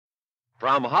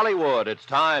From Hollywood, it's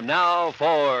time now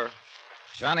for...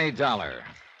 Johnny Dollar.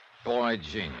 Boy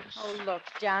genius. Oh, look,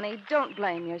 Johnny, don't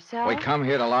blame yourself. We come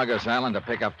here to Lagos Island to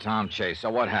pick up Tom Chase. So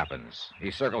what happens?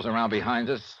 He circles around behind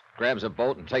us, grabs a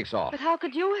boat, and takes off. But how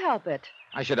could you help it?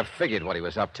 I should have figured what he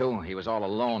was up to. He was all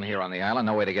alone here on the island,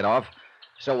 no way to get off.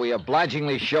 So we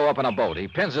obligingly show up in a boat. He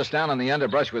pins us down in the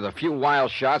underbrush with a few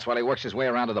wild shots while he works his way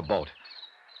around to the boat.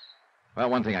 Well,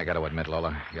 one thing I got to admit,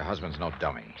 Lola, your husband's no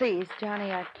dummy. Please,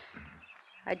 Johnny,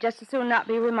 I'd just as soon not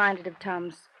be reminded of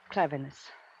Tom's cleverness.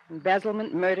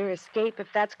 Embezzlement, murder, escape. If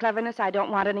that's cleverness, I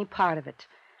don't want any part of it.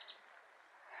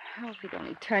 Oh, if he'd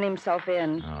only turn himself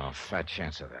in. Oh, fat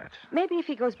chance of that. Maybe if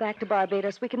he goes back to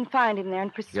Barbados, we can find him there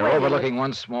and persuade him. You're overlooking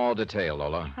one small detail,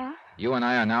 Lola. Huh? You and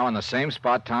I are now in the same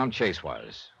spot Tom Chase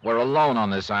was. We're alone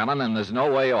on this island, and there's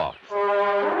no way off.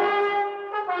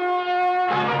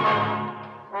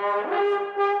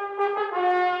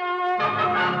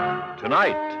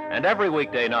 Tonight and every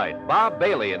weekday night, Bob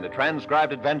Bailey in the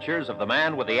transcribed adventures of the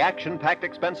man with the action-packed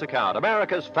expense account,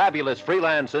 America's fabulous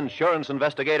freelance insurance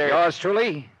investigator. Yours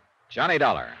truly, Johnny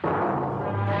Dollar.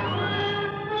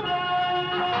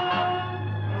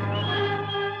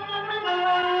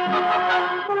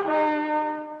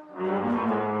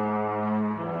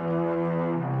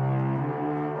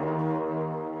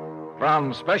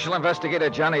 From Special Investigator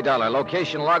Johnny Dollar,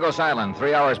 location Lagos Island,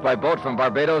 3 hours by boat from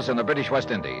Barbados in the British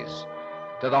West Indies.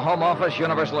 To the Home Office,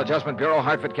 Universal Adjustment Bureau,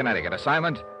 Hartford, Connecticut.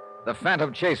 Assignment, the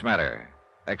Phantom Chase matter.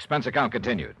 Expense account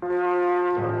continued.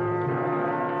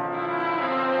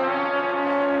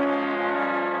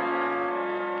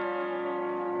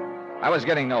 I was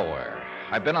getting nowhere.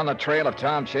 I've been on the trail of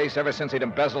Tom Chase ever since he'd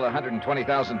embezzled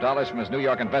 $120,000 from his New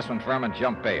York investment firm and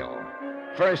jumped bail.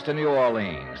 First to New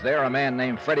Orleans. There, a man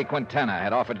named Freddie Quintana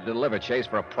had offered to deliver Chase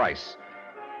for a price.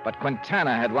 But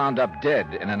Quintana had wound up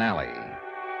dead in an alley.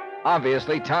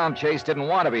 Obviously, Tom Chase didn't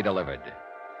want to be delivered.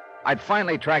 I'd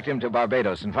finally tracked him to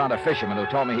Barbados and found a fisherman who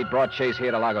told me he'd brought Chase here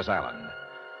to Lagos Island.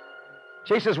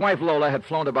 Chase's wife, Lola, had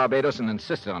flown to Barbados and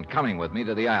insisted on coming with me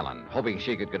to the island, hoping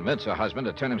she could convince her husband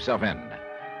to turn himself in.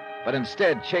 But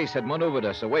instead, Chase had maneuvered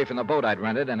us away from the boat I'd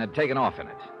rented and had taken off in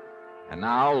it. And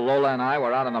now, Lola and I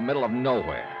were out in the middle of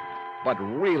nowhere. But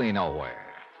really nowhere.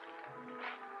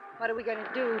 What are we going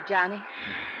to do, Johnny?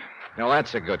 Now,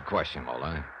 that's a good question,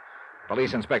 Lola.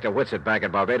 Police Inspector Whitsett back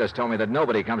at Barbados told me that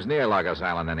nobody comes near Lagos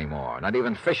Island anymore, not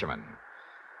even fishermen.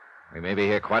 We may be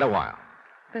here quite a while.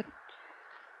 But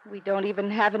we don't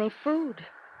even have any food.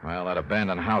 Well, that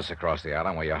abandoned house across the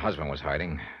island where your husband was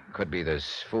hiding, could be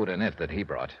there's food in it that he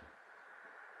brought.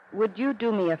 Would you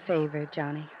do me a favor,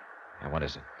 Johnny? And what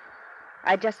is it?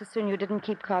 I'd just as soon you didn't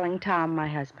keep calling Tom my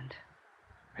husband.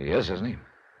 He is, isn't he?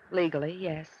 Legally,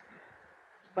 yes.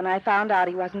 When I found out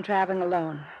he wasn't traveling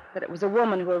alone, that it was a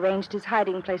woman who arranged his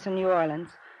hiding place in New Orleans,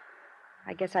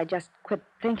 I guess I just quit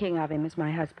thinking of him as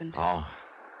my husband. Oh?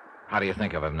 How do you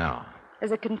think of him now?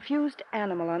 As a confused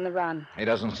animal on the run. He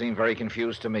doesn't seem very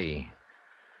confused to me.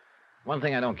 One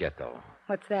thing I don't get, though.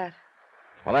 What's that?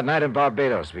 Well, that night in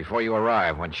Barbados, before you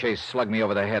arrived, when Chase slugged me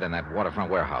over the head in that waterfront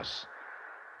warehouse,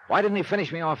 why didn't he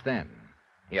finish me off then?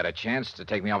 He had a chance to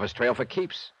take me off his trail for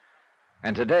keeps.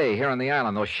 And today, here on the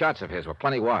island, those shots of his were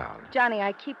plenty wild. Johnny,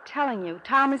 I keep telling you,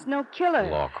 Tom is no killer.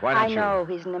 Look, why don't you... I know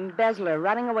he's an embezzler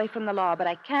running away from the law, but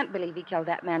I can't believe he killed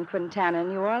that man Quintana in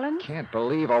New Orleans. Can't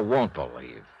believe or won't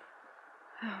believe.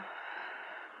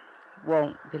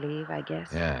 Won't believe, I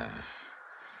guess. Yeah.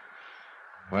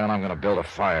 Well, I'm going to build a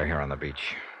fire here on the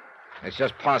beach. It's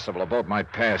just possible a boat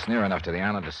might pass near enough to the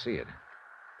island to see it.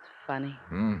 Funny.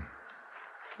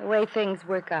 The way things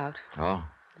work out. Oh?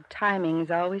 The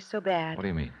timing's always so bad. What do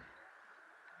you mean?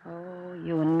 Oh,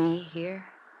 you and me here.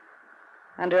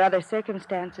 Under other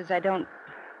circumstances, I don't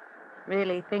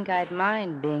really think I'd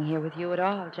mind being here with you at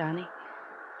all, Johnny.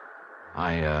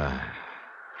 I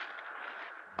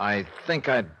think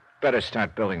I'd better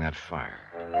start building that fire.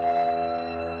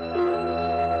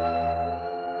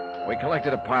 We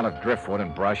collected a pile of driftwood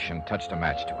and brush and touched a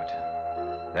match to it.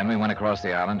 Then we went across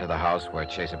the island to the house where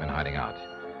Chase had been hiding out.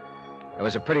 It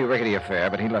was a pretty rickety affair,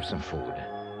 but he left some food.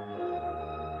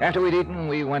 After we'd eaten,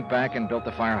 we went back and built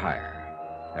the fire higher.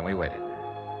 Then we waited.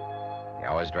 The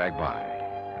hours dragged by,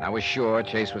 and I was sure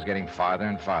Chase was getting farther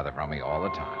and farther from me all the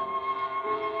time.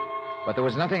 But there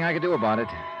was nothing I could do about it.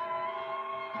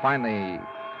 Finally,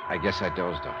 I guess I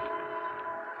dozed off.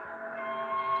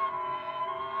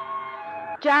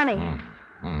 Johnny.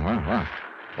 What?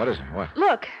 What is it? What?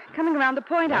 Look, coming around the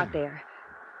point out there.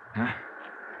 Huh?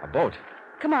 A boat?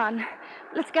 Come on.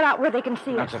 Let's get out where they can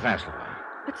see Not us. so fast, Laura.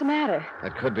 What's the matter?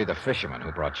 That could be the fisherman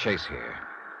who brought Chase here.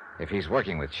 If he's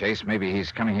working with Chase, maybe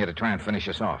he's coming here to try and finish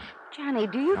us off. Johnny,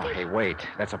 do you Oh, think... hey, wait.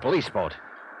 That's a police boat.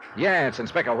 Yeah, it's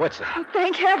Inspector Whitson. Oh,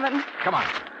 thank heaven. Come on.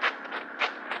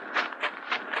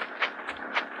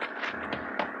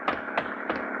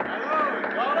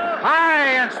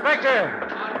 Hi, Inspector.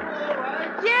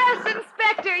 Yes,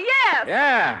 Inspector, yes.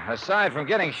 Yeah, aside from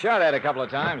getting shot at a couple of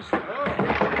times.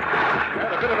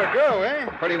 Had a bit of a go, eh?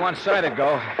 Pretty one-sided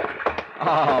go.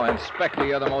 Oh, Inspector,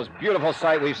 you're the most beautiful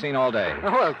sight we've seen all day.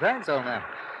 Oh, well, thanks, old man.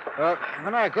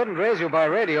 When I couldn't raise you by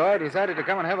radio, I decided to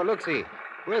come and have a look-see.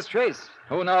 Where's Trace?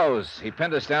 Who knows? He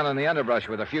pinned us down in the underbrush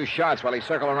with a few shots while he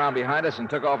circled around behind us and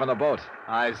took off on the boat.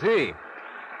 I see.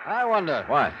 I wonder.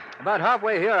 What? About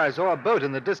halfway here, I saw a boat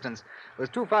in the distance. It was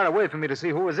too far away for me to see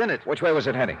who was in it. Which way was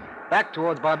it heading? Back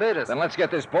towards Barbados. Then let's get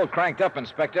this boat cranked up,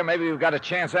 Inspector. Maybe we've got a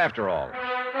chance after all.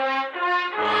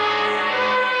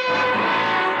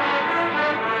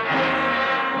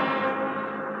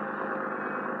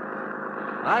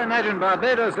 I imagine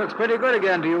Barbados looks pretty good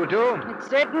again to you two. It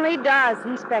certainly does,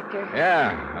 Inspector.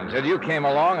 Yeah, until you came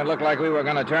along, it looked like we were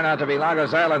going to turn out to be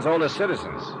Lagos Island's oldest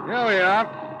citizens. Here we are.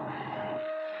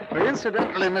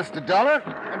 Incidentally, Mr. Dollar,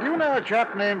 do you know a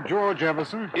chap named George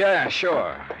Everson? Yeah,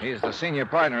 sure. He's the senior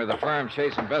partner of the firm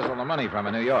Chase embezzled the money from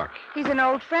in New York. He's an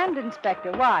old friend,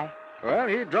 Inspector. Why? Well,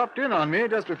 he dropped in on me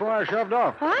just before I shoved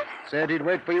off. What? Said he'd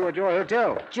wait for you at your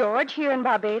hotel. George here in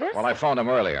Barbados? Well, I phoned him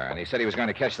earlier, and he said he was going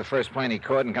to catch the first plane he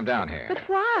could and come down here. But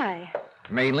why?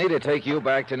 Mainly to take you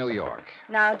back to New York.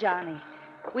 Now, Johnny,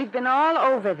 we've been all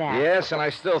over that. Yes, and I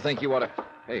still think you ought to...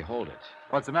 Hey, hold it.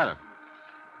 What's the matter?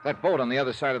 That boat on the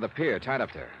other side of the pier, tied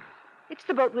up there. It's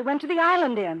the boat we went to the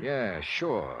island in. Yeah,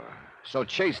 sure. So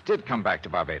Chase did come back to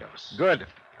Barbados. Good.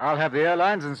 I'll have the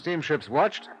airlines and steamships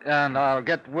watched, and I'll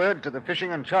get word to the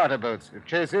fishing and charter boats. If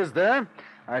Chase is there,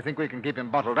 I think we can keep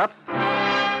him bottled up.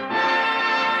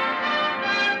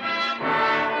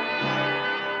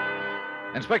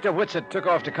 Inspector Whitsett took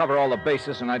off to cover all the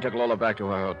bases, and I took Lola back to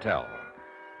her hotel.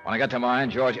 When I got to mine,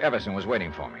 George Everson was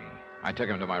waiting for me. I took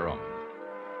him to my room.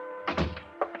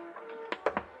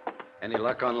 Any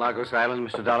luck on Lagos Island,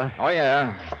 Mr. Dollar? Oh,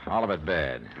 yeah. All of it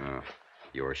bad. Oh,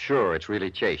 you're sure it's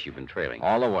really Chase you've been trailing?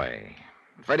 All the way.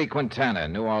 Freddie Quintana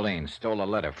in New Orleans stole a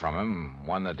letter from him,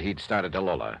 one that he'd started to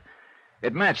Lola.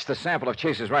 It matched the sample of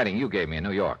Chase's writing you gave me in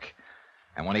New York.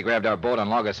 And when he grabbed our boat on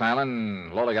Lagos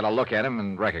Island, Lola got a look at him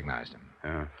and recognized him.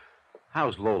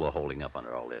 How's Lola holding up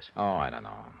under all this? Oh, I don't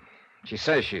know. She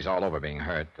says she's all over being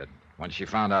hurt, that when she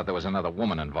found out there was another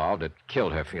woman involved, it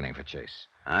killed her feeling for Chase.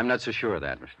 I'm not so sure of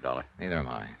that, Mr. Dollar. Neither am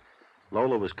I.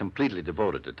 Lola was completely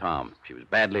devoted to Tom. She was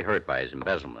badly hurt by his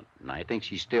embezzlement, and I think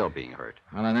she's still being hurt.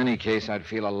 Well, in any case, I'd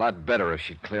feel a lot better if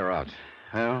she'd clear out.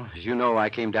 Well, as you know, I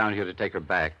came down here to take her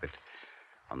back, but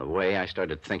on the way, I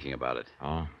started thinking about it.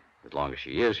 Oh? As long as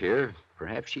she is here,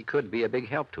 perhaps she could be a big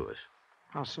help to us.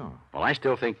 How so? Well, I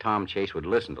still think Tom Chase would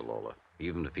listen to Lola,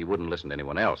 even if he wouldn't listen to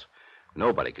anyone else.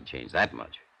 Nobody could change that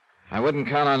much. I wouldn't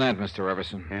count on that, Mr.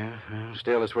 Everson. Yeah, well,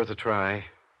 still, it's worth a try.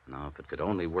 Now, if it could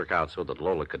only work out so that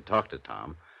Lola could talk to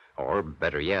Tom, or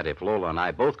better yet, if Lola and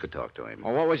I both could talk to him.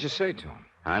 Well, what would you say to him?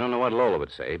 I don't know what Lola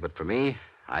would say, but for me,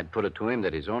 I'd put it to him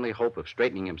that his only hope of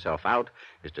straightening himself out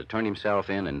is to turn himself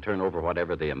in and turn over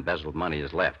whatever the embezzled money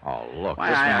is left. Oh, look, Why,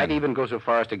 this man... I'd even go so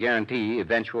far as to guarantee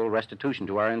eventual restitution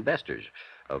to our investors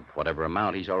of whatever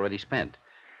amount he's already spent.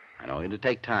 I know it'll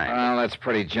take time. Well, that's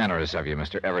pretty generous of you,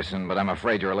 Mr. Everson, but I'm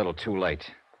afraid you're a little too late.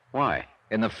 Why?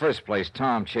 In the first place,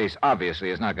 Tom Chase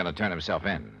obviously is not going to turn himself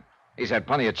in. He's had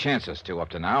plenty of chances to up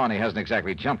to now, and he hasn't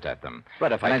exactly jumped at them.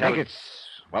 But if and I I tell think him- it's...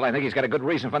 Well, I think he's got a good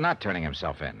reason for not turning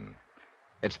himself in.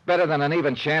 It's better than an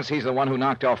even chance he's the one who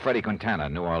knocked off Freddie Quintana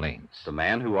in New Orleans. The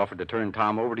man who offered to turn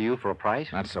Tom over to you for a price?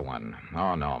 That's the one.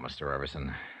 Oh, no, Mr.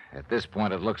 Everson. At this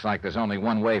point, it looks like there's only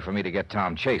one way for me to get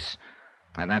Tom Chase,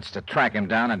 and that's to track him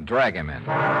down and drag him in.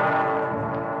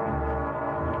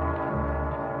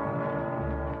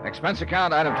 Expense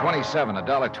account item 27,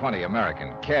 $1.20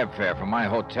 American. Cab fare from my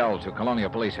hotel to Colonial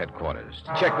Police Headquarters.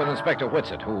 To check with Inspector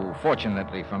Whitsett, who,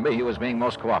 fortunately for me, was being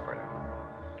most cooperative.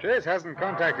 Chase hasn't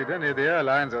contacted any of the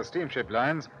airlines or steamship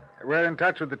lines. We're in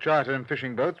touch with the charter and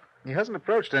fishing boats. He hasn't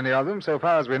approached any of them so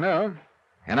far as we know.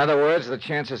 In other words, the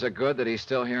chances are good that he's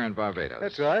still here in Barbados.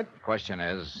 That's right. Question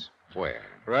is, where?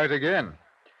 Right again.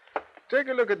 Take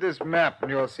a look at this map and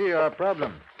you'll see our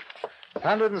problem.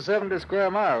 170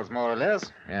 square miles, more or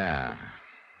less. Yeah.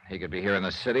 He could be here in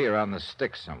the city or out in the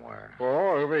sticks somewhere.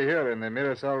 Or over here in the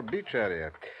Mirasol Beach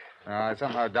area. I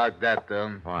somehow doubt that,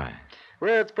 though. Why?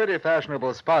 Well, it's a pretty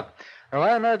fashionable spot. Now,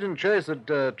 I imagine Chase would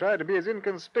try to be as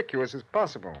inconspicuous as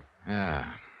possible.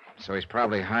 Yeah. So he's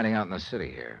probably hiding out in the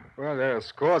city here. Well, there are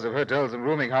scores of hotels and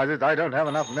rooming houses. I don't have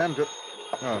enough men to...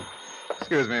 Oh,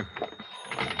 excuse me.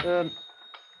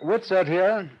 What's that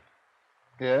here?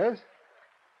 Yes?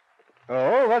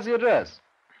 Oh, what's the address?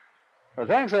 Oh,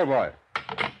 thanks, old boy.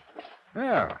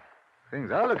 Yeah,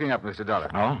 things are looking up, Mr. Dollar.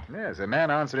 Oh? Yes, a man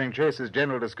answering Chase's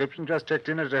general description just checked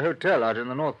in at a hotel out in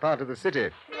the north part of the city.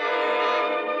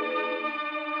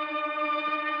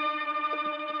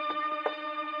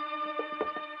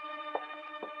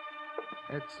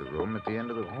 That's the room at the end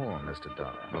of the hall, Mr.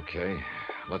 Dollar. Okay.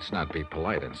 Let's not be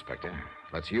polite, Inspector.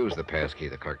 Let's use the passkey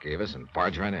the clerk gave us and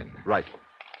barge right in. Right.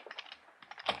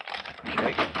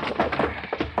 Okay.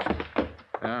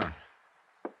 Ah.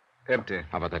 Empty.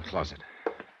 How about that closet?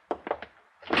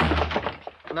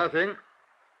 Nothing.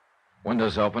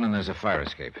 Window's open and there's a fire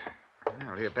escape.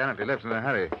 Well, he apparently left in a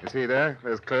hurry. You see there?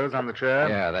 There's clothes on the chair.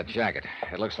 Yeah, that jacket.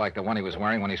 It looks like the one he was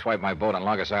wearing when he swiped my boat on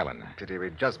Logos Island. Pity we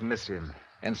just missed him.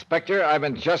 Inspector, I've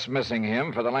been just missing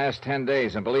him for the last 10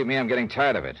 days, and believe me, I'm getting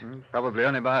tired of it. Probably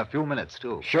only by a few minutes,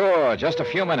 too. Sure, just a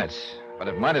few minutes, but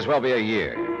it might as well be a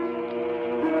year.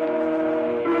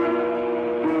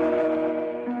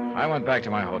 I went back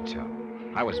to my hotel.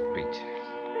 I was beat.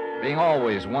 Being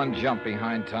always one jump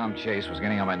behind Tom Chase was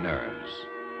getting on my nerves.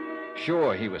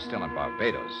 Sure, he was still in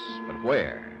Barbados, but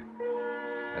where?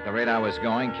 At the rate I was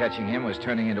going, catching him was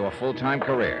turning into a full-time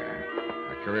career.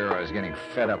 A career I was getting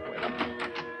fed up with.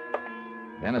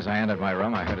 Then, as I entered my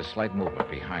room, I heard a slight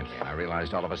movement behind me, and I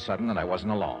realized all of a sudden that I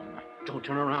wasn't alone. Don't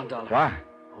turn around, Dollar. What?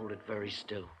 Hold it very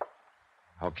still.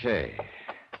 Okay.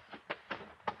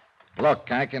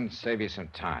 Look, I can save you some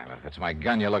time. If it's my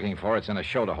gun you're looking for, it's in the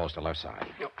shoulder holster left side.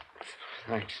 No.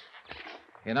 Thanks.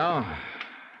 You know,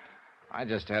 I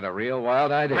just had a real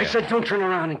wild idea. I said don't turn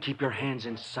around and keep your hands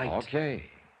in sight. Okay.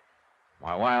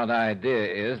 My wild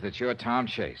idea is that you're Tom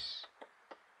Chase.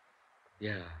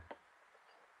 Yeah.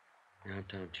 Yeah, I'm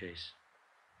Tom Chase.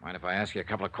 Mind if I ask you a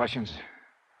couple of questions?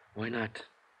 Why not?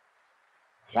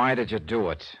 Why did you do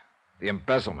it? The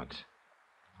embezzlement.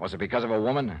 Was it because of a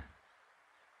woman?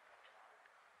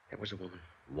 It was a woman.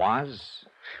 Was?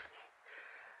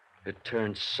 It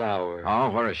turned sour.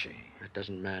 Oh, where is she? It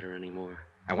doesn't matter anymore.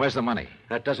 And where's the money?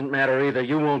 That doesn't matter either.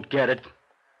 You won't get it.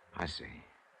 I see.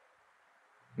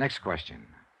 Next question.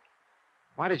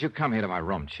 Why did you come here to my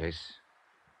room, Chase?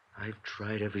 I've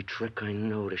tried every trick I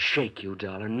know to shake you,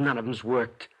 Dollar. None of them's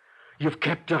worked. You've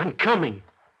kept on coming.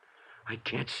 I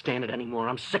can't stand it anymore.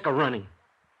 I'm sick of running.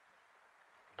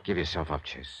 Give yourself up,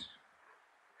 Chase.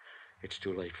 It's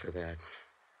too late for that.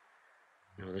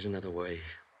 No, there's another way.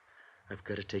 I've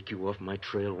got to take you off my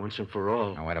trail once and for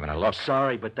all. Now, wait a minute. Look.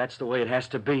 Sorry, but that's the way it has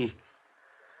to be.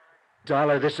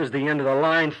 Dollar, this is the end of the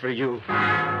line for you.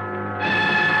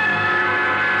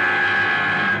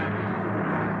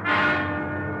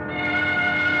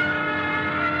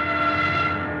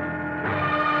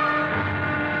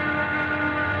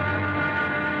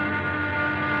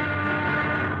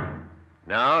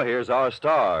 Now, here's our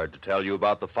star to tell you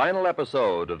about the final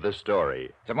episode of this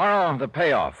story. Tomorrow, the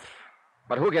payoff.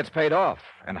 But who gets paid off?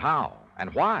 And how?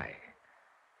 And why?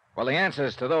 Well, the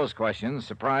answers to those questions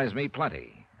surprise me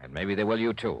plenty. And maybe they will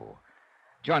you, too.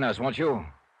 Join us, won't you?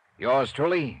 Yours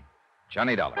truly,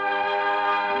 Johnny Dollar.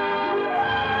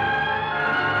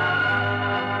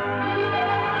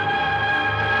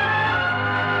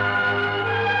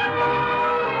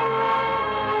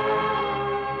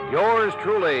 Yours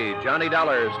truly, Johnny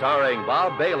Dollar, starring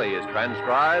Bob Bailey, is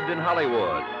transcribed in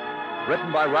Hollywood.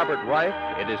 Written by Robert Reich,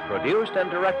 it is produced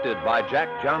and directed by Jack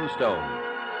Johnstone.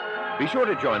 Be sure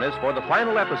to join us for the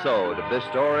final episode of this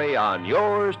story on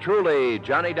Yours truly,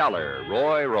 Johnny Dollar.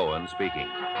 Roy Rowan speaking.